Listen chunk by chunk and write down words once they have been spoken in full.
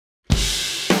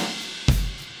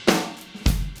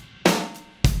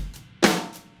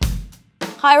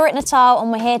Hi, we're at Natal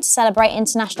and we're here to celebrate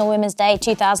International Women's Day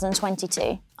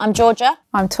 2022. I'm Georgia.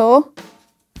 I'm Tor.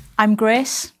 I'm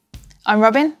Grace. I'm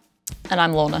Robyn. And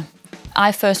I'm Lorna.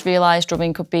 I first realised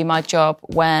drumming could be my job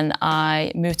when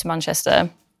I moved to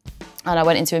Manchester and I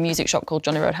went into a music shop called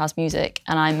Johnny Roadhouse Music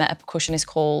and I met a percussionist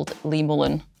called Lee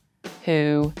Mullen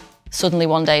who suddenly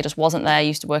one day just wasn't there,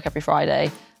 used to work every Friday,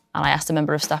 and I asked a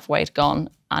member of staff where he'd gone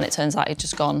and it turns out he'd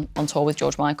just gone on tour with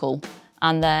George Michael.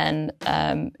 And then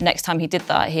next time he did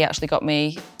that, he actually got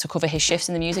me to cover his shifts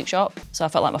in the music shop. So I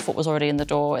felt like my foot was already in the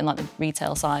door in like the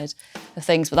retail side of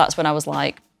things. But that's when I was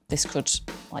like, this could,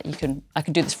 like I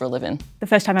could do this for a living. The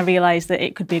first time I realised that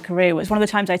it could be a career was one of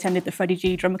the times I attended the Freddie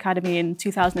G Drum Academy in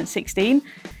 2016.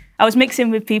 I was mixing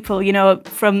with people, you know,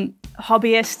 from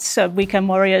hobbyists, weekend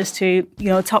warriors to, you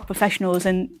know, top professionals,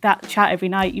 and that chat every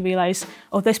night you realise,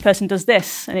 oh, this person does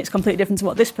this and it's completely different to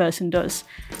what this person does.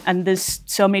 And there's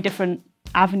so many different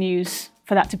avenues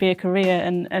for that to be a career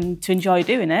and to enjoy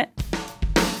doing it.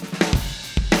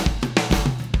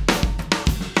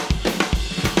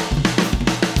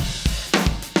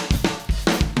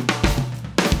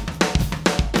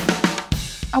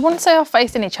 I wouldn't say I've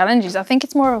faced any challenges. I think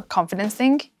it's more of a confidence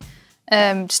thing,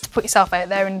 just to put yourself out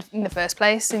there in the first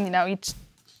place. And you know,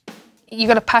 you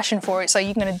got a passion for it, so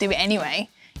you're going to do it anyway.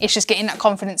 It's just getting that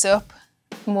confidence up,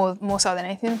 more so than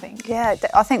anything, I think. Yeah,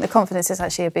 I think the confidence is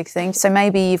actually a big thing. So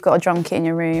maybe you've got a drum kit in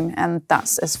your room and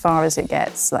that's as far as it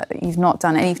gets. Like you've not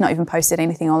done it, you've not even posted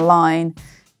anything online.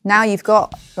 Now you've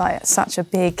got like such a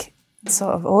big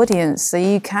sort of audience, so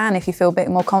you can, if you feel a bit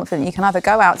more confident, you can either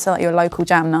go out to like your local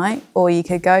jam night or you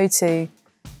could go to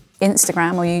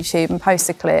Instagram or YouTube and post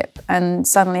a clip and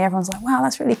suddenly everyone's like, wow,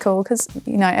 that's really cool, because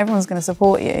you know everyone's going to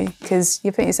support you because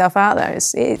you put yourself out there.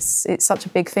 It's such a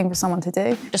big thing for someone to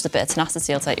do. Just a bit of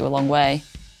tenacity will take you a long way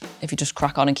if you just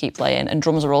crack on and keep playing. And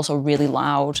drums are also really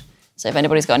loud, so if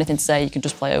anybody's got anything to say, you can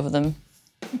just play over them,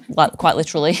 like quite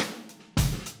literally.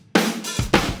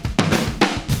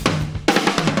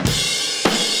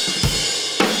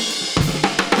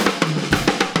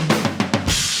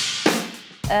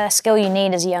 A skill you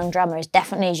need as a young drummer is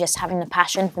definitely just having the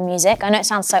passion for music. I know it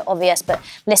sounds so obvious, but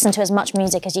listen to as much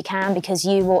music as you can because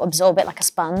you will absorb it like a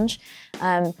sponge.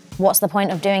 What's the point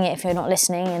of doing it if you're not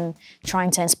listening and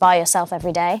trying to inspire yourself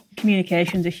every day?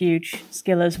 Communication's a huge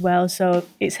skill as well, so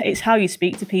it's how you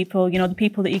speak to people. You know, the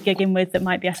people that you're gigging with that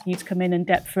might be asking you to come in and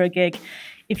depth for a gig.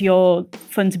 If you're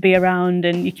fun to be around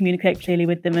and you communicate clearly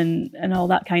with them and all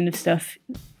that kind of stuff,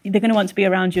 they're going to want to be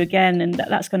around you again, and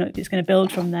it's going to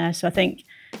build from there. So I think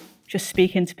just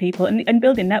speaking to people and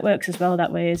building networks as well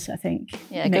that way is, I think,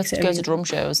 yeah, go to drum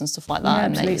shows and stuff like that,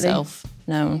 and make yourself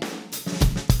known.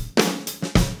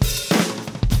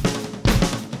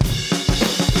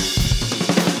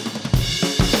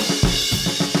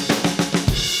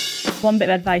 One bit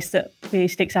of advice that really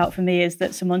sticks out for me is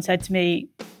that someone said to me,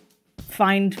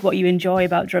 find what you enjoy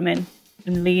about drumming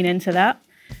and lean into that.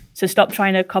 So stop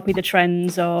trying to copy the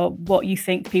trends or what you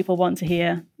think people want to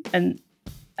hear, and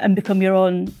become your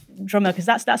own drummer, because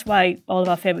that's why all of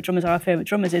our favourite drummers are our favourite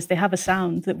drummers, is they have a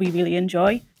sound that we really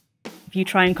enjoy. If you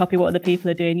try and copy what other people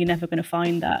are doing, you're never going to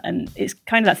find that. And it's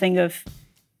kind of that thing of,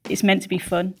 it's meant to be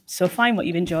fun, so find what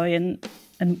you enjoy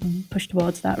and push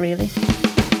towards that, really.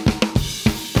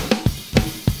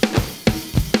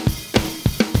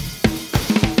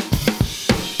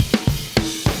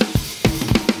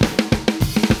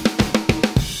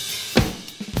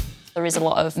 There is a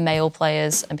lot of male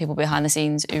players and people behind the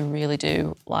scenes who really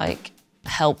do like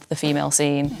help the female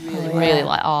scene. Really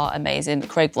like are amazing.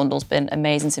 Craig Blundell's been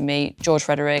amazing to me. George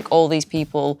Frederick, all these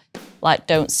people like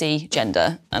don't see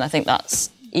gender, and I think that's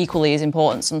equally as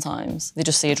important sometimes. They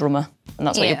just see a drummer, and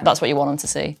that's what you want them to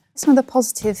see. Some of the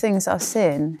positive things I've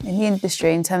seen in the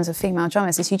industry in terms of female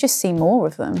drummers is you just see more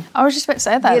of them. I was just about to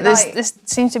say that. Yeah, this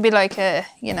seems to be like a,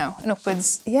 you know, an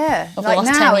upwards. Yeah, of like the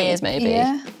last 10 years maybe.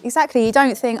 Yeah, exactly. You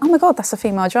don't think, oh my God, that's a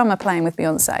female drummer playing with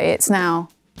Beyonce. It's now,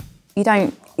 you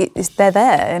don't. They're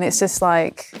there, and it's just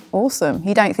like awesome.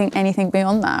 You don't think anything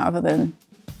beyond that other than,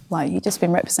 like, you've just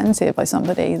been represented by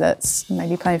somebody that's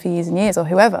maybe playing for years and years or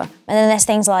whoever. And then there's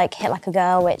things like Hit Like a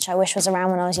Girl, which I wish was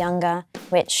around when I was younger,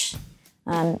 which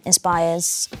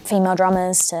inspires female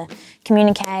drummers to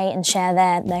communicate and share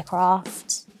their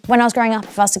craft. When I was growing up,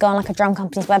 if I was to go on like a drum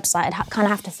company's website, I'd kind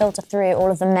of have to filter through all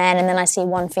of the men, and then I'd see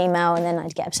one female and then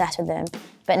I'd get obsessed with them.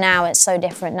 But now it's so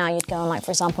different. Now you'd go on, like,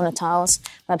 for example, Natal's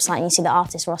website and you see the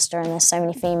artist roster and there's so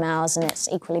many females and it's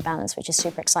equally balanced, which is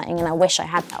super exciting, and I wish I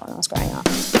had that when I was growing up.